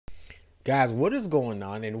Guys, what is going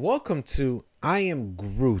on? And welcome to I Am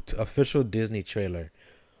Groot official Disney trailer.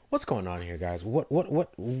 What's going on here, guys? What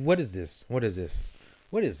is this? What is this?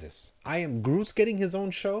 What is this? I Am Groot's getting his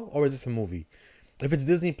own show, or is this a movie? If it's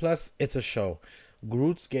Disney Plus, it's a show.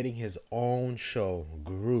 Groot's getting his own show.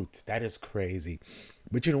 Groot. That is crazy.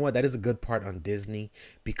 But you know what? That is a good part on Disney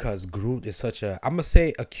because Groot is such a, I'm gonna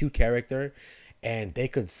say, a cute character, and they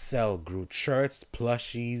could sell Groot shirts,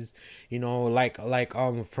 plushies,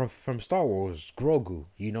 from Star Wars, Grogu.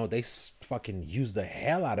 They fucking use the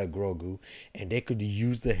hell out of Grogu, and they could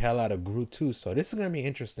use the hell out of Groot too. So this is gonna be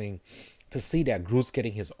interesting to see that Groot's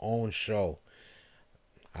getting his own show.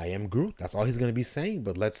 I am Groot. That's all he's going to be saying.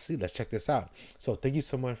 But let's see. Let's check this out. So thank you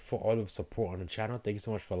so much for all of the support on the channel. Thank you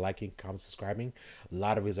so much for liking, comment, subscribing. A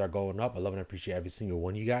lot of views are going up. I love and appreciate every single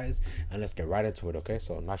one of you guys. And let's get right into it, okay?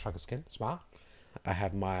 So nice chocolate skin. Smile. I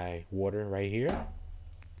have my water right here.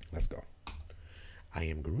 Let's go. I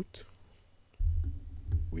am Groot.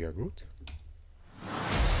 We are Groot.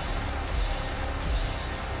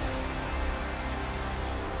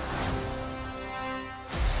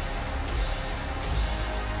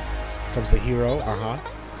 Comes the hero.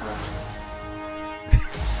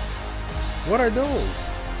 What are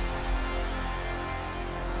those?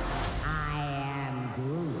 I am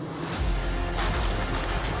Groot.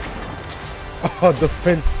 Oh, the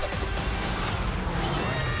fence.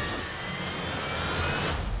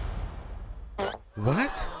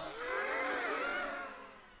 What?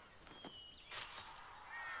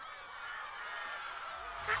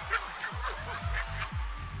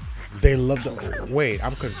 They love the. Wait,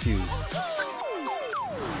 I'm confused.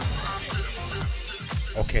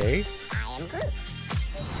 Okay. I am Groot.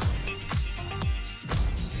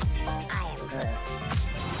 I am Groot.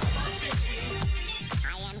 I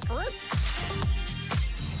am Groot.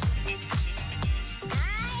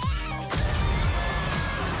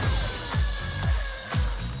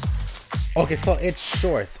 Okay, so it's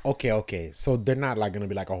shorts. Okay. So they're not like gonna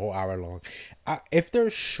be like a whole hour long. If they're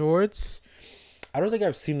shorts, I don't think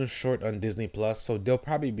I've seen a short on Disney Plus, so they'll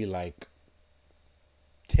probably be like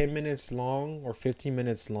 10 minutes long or 15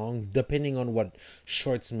 minutes long, depending on what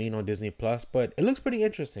shorts mean on Disney Plus. But it looks pretty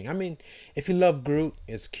interesting. I mean, if you love Groot,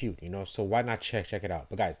 it's cute, so why not check it out.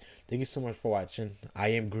 But guys, thank you so much for watching. I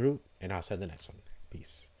am Groot, and I'll see you in the next one.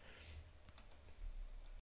 Peace.